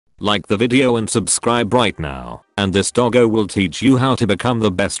Like the video and subscribe right now, and this doggo will teach you how to become the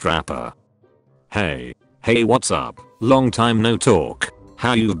best rapper. Hey what's up? Long time no talk.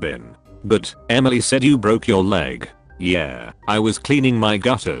 How you've been? But Emily said you broke your leg. Yeah, I was cleaning my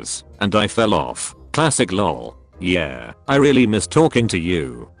gutters, and I fell off. Classic lol. Yeah, I really miss talking to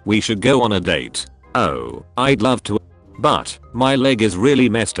you. We should go on a date. Oh, I'd love to. But my leg is really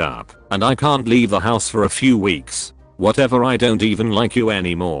messed up, and I can't leave the house for a few weeks. Whatever, I don't even like you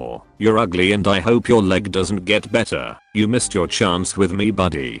anymore. You're ugly and I hope your leg doesn't get better. You missed your chance with me,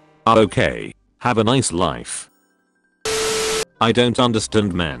 buddy. Okay. Have a nice life. I don't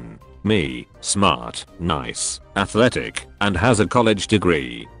understand men. Me, smart, nice, athletic, and has a college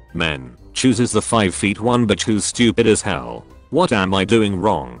degree. Men, chooses the 5'1" bitch who's stupid as hell. What am I doing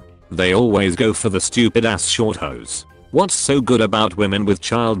wrong? They always go for the stupid ass short hose. What's so good about women with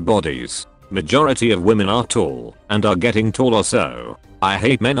child bodies? Majority of women are tall and are getting taller, so I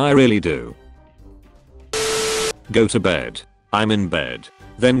hate men, I really do. Go to bed. I'm in bed.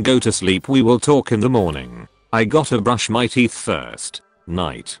 Then go to sleep, we will talk in the morning. I gotta brush my teeth first.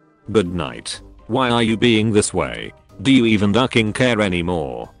 Night. Good night. Why are you being this way? Do you even ducking care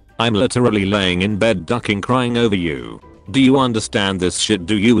anymore? I'm literally laying in bed ducking crying over you. Do you understand this shit?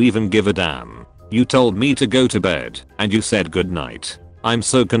 Do you even give a damn? You told me to go to bed and you said good night. I'm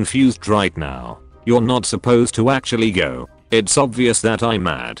so confused right now. You're not supposed to actually go. It's obvious that I'm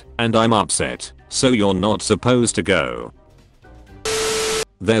mad and I'm upset, so you're not supposed to go.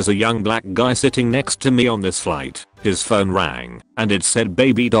 There's a young black guy sitting next to me on this flight. His phone rang and it said,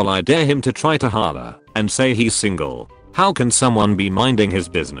 "Baby doll, I dare him to try to holler and say he's single." How can someone be minding his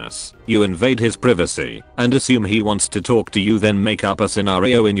business? You invade his privacy and assume he wants to talk to you, then make up a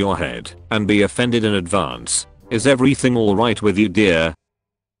scenario in your head and be offended in advance. Is everything alright with you, dear?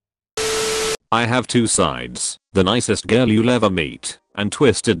 I have two sides. The nicest girl you'll ever meet and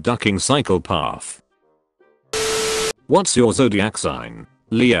twisted ducking psychopath. What's your zodiac sign?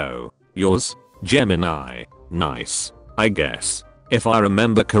 Leo. Yours? Gemini. Nice. I guess. If I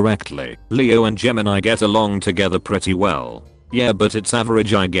remember correctly, Leo and Gemini get along together pretty well. Yeah, but it's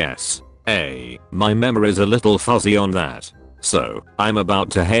average, I guess. My memory's a little fuzzy on that. So, I'm about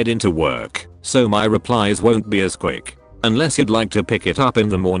to head into work, so my replies won't be as quick. Unless you'd like to pick it up in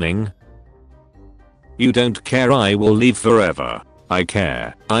the morning. You don't care, I will leave forever. I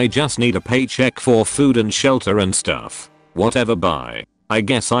care. I just need a paycheck for food and shelter and stuff. Whatever, bye. I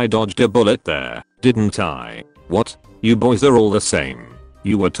guess I dodged a bullet there, didn't I? What? You boys are all the same.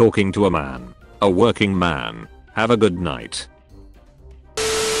 You were talking to a man. A working man. Have a good night.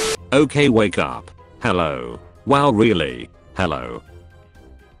 Okay, wake up. Hello. Wow, really? Hello.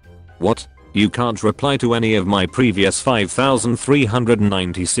 What? You can't reply to any of my previous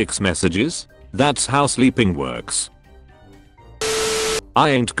 5,396 messages? That's how sleeping works. I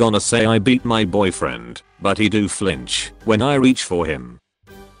ain't gonna say I beat my boyfriend, but he do flinch when I reach for him.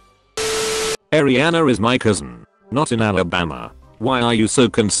 Ariana is my cousin. Not in Alabama. Why are you so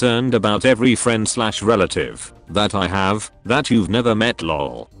concerned about every friend/relative that I have that you've never met,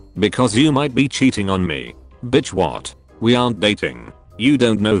 lol? Because you might be cheating on me. Bitch, what? We aren't dating. You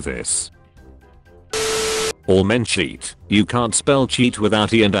don't know this. All men cheat. You can't spell cheat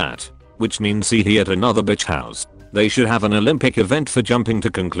without e and at, which means he at another bitch house. They should have an Olympic event for jumping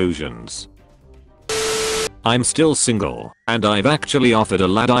to conclusions. I'm still single, and I've actually offered a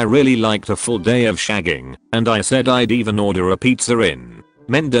lad I really liked a full day of shagging, and I said I'd even order a pizza in.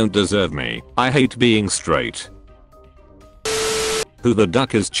 Men don't deserve me. I hate being straight. Who the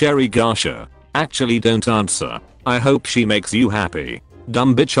duck is Cherry Garsha? Actually, don't answer. I hope she makes you happy.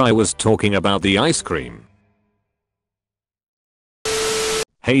 Dumb bitch, I was talking about the ice cream.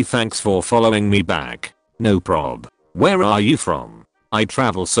 Hey, thanks for following me back. No prob. Where are you from? I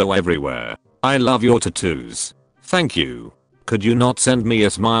travel so everywhere. I love your tattoos. Thank you. Could you not send me a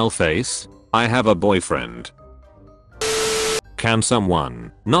smile face? I have a boyfriend. Can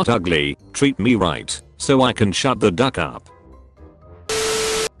someone, not ugly, treat me right so I can shut the duck up?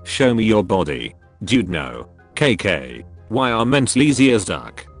 Show me your body. Dude, no. KK. Why are men sleazy as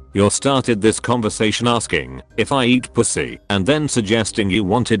duck? You started this conversation asking if I eat pussy and then suggesting you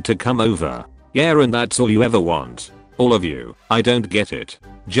wanted to come over. Yeah, and that's all you ever want. All of you. I don't get it.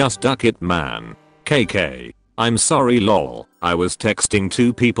 Just duck it, man. KK. I'm sorry, lol. I was texting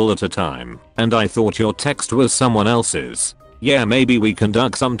two people at a time and I thought your text was someone else's. Yeah, maybe we can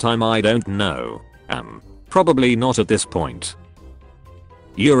duck sometime, I don't know. Probably not at this point.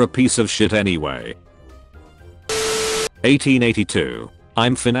 You're a piece of shit anyway. 1882.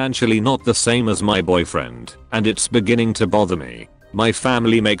 I'm financially not the same as my boyfriend, and it's beginning to bother me. My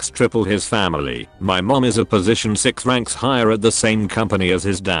family makes triple his family. My mom is a position 6 ranks higher at the same company as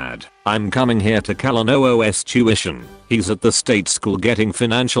his dad. I'm coming here to Cal on OOS tuition. He's at the state school getting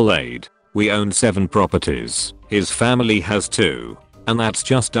financial aid. We own 7 properties. His family has 2. And that's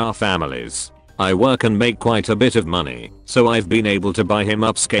just our families. I work and make quite a bit of money, so I've been able to buy him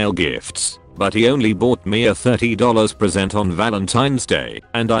upscale gifts. But he only bought me a $30 present on Valentine's Day,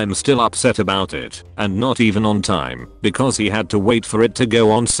 and I'm still upset about it, and not even on time, because he had to wait for it to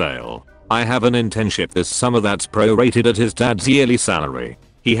go on sale. I have an internship this summer that's prorated at his dad's yearly salary.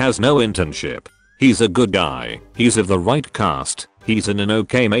 He has no internship. He's a good guy. He's of the right caste. He's in an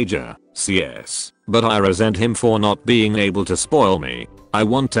okay major, CS. But I resent him for not being able to spoil me. I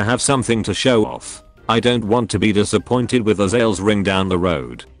want to have something to show off. I don't want to be disappointed with a sales ring down the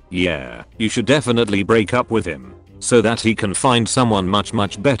road. Yeah, you should definitely break up with him, so that he can find someone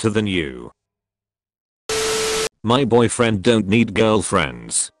much better than you. My boyfriend don't need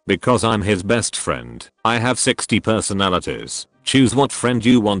girlfriends, because I'm his best friend. I have 60 personalities. Choose what friend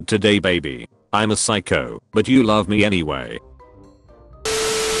you want today, baby. I'm a psycho, but you love me anyway.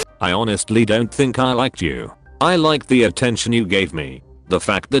 I honestly don't think I liked you. I liked the attention you gave me. The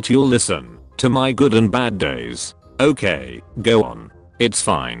fact that you'll listen to my good and bad days. Okay, go on. It's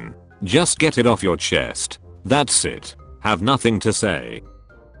fine. Just get it off your chest. That's it. Have nothing to say.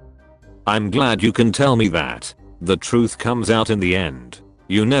 I'm glad you can tell me that. The truth comes out in the end.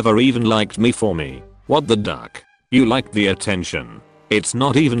 You never even liked me for me. What the duck? You liked the attention. It's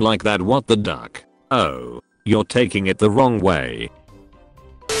not even like that, what the duck? Oh, you're taking it the wrong way.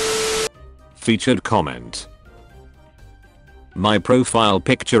 Featured comment. My profile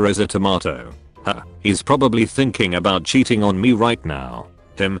picture is a tomato. Huh, he's probably thinking about cheating on me right now.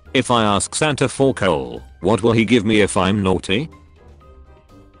 If I ask Santa for coal, what will he give me if I'm naughty?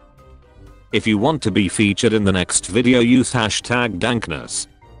 If you want to be featured in the next video, use hashtag dankness.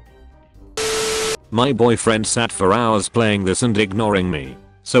 My boyfriend sat for hours playing this and ignoring me,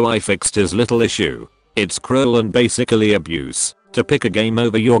 so I fixed his little issue. It's cruel and basically abuse to pick a game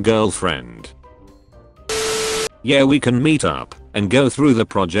over your girlfriend. Yeah, we can meet up and go through the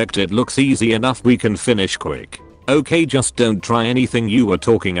project. It looks easy enough, we can finish quick. Okay, just don't try anything you were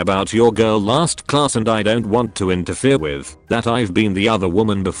talking about your girl last class, and I don't want to interfere with that. I've been the other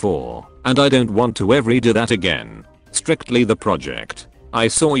woman before, and I don't want to ever do that again. Strictly the project. I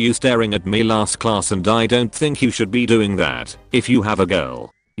saw you staring at me last class, and I don't think you should be doing that. If you have a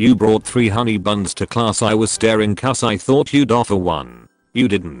girl, you brought 3 honey buns to class. I was staring cause I thought you'd offer one. You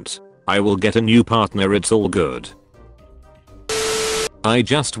didn't. I will get a new partner, it's all good. I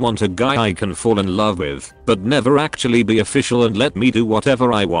just want a guy I can fall in love with, but never actually be official and let me do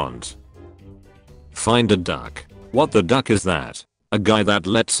whatever I want. Find a duck. What the duck is that? A guy that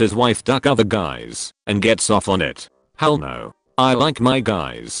lets his wife duck other guys and gets off on it? Hell no. I like my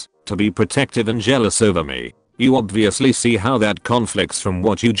guys to be protective and jealous over me. You obviously see how that conflicts from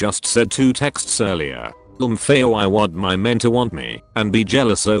what you just said 2 texts earlier. Feo, I want my men to want me and be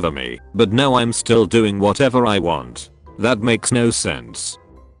jealous over me, but no, I'm still doing whatever I want. That makes no sense.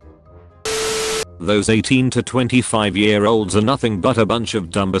 Those 18 to 25 year olds are nothing but a bunch of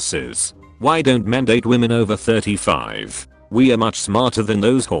dumbasses. Why don't men date women over 35? We are much smarter than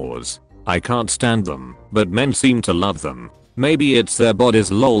those whores. I can't stand them, but men seem to love them. Maybe it's their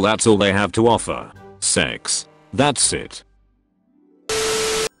bodies, lol, that's all they have to offer. Sex. That's it.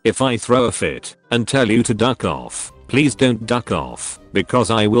 If I throw a fit and tell you to duck off, please don't duck off,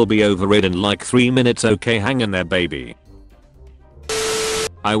 because I will be over it in like 3 minutes. Okay, hang in there, baby.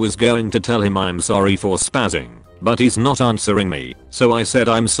 I was going to tell him I'm sorry for spazzing, but he's not answering me, so I said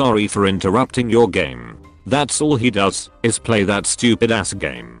I'm sorry for interrupting your game. That's all he does, is play that stupid ass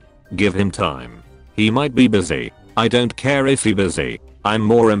game. Give him time. He might be busy. I don't care if he's busy. I'm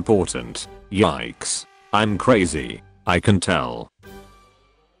more important. Yikes. I'm crazy. I can tell.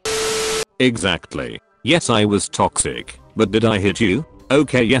 Exactly. Yes, I was toxic, but did I hit you?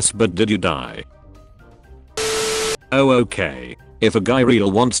 Okay, yes, but did you die? Oh, okay. If a guy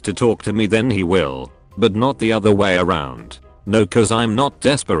real wants to talk to me, then he will, but not the other way around. No, cause I'm not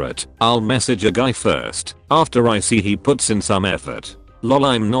desperate. I'll message a guy first after I see he puts in some effort. Lol,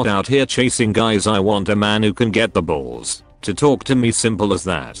 I'm not out here chasing guys. I want a man who can get the balls to talk to me, simple as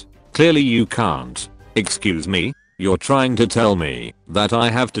that. Clearly you can't. Excuse me? You're trying to tell me that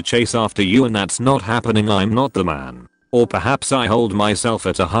I have to chase after you, and that's not happening. I'm not the man. Or perhaps I hold myself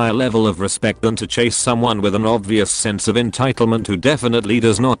at a higher level of respect than to chase someone with an obvious sense of entitlement who definitely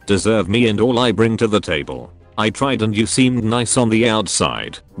does not deserve me and all I bring to the table. I tried and you seemed nice on the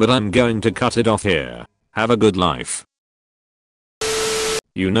outside, but I'm going to cut it off here. Have a good life.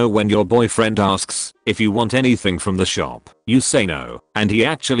 You know when your boyfriend asks if you want anything from the shop, you say no, and he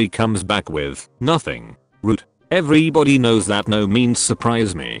actually comes back with nothing. Rude. Everybody knows that no means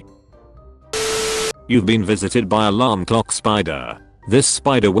surprise me. You've been visited by alarm clock spider. This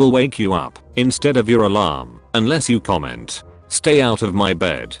spider will wake you up instead of your alarm unless you comment. Stay out of my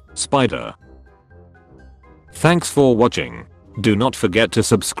bed, spider. Thanks for watching. Do not forget to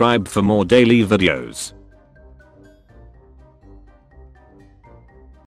subscribe for more daily videos.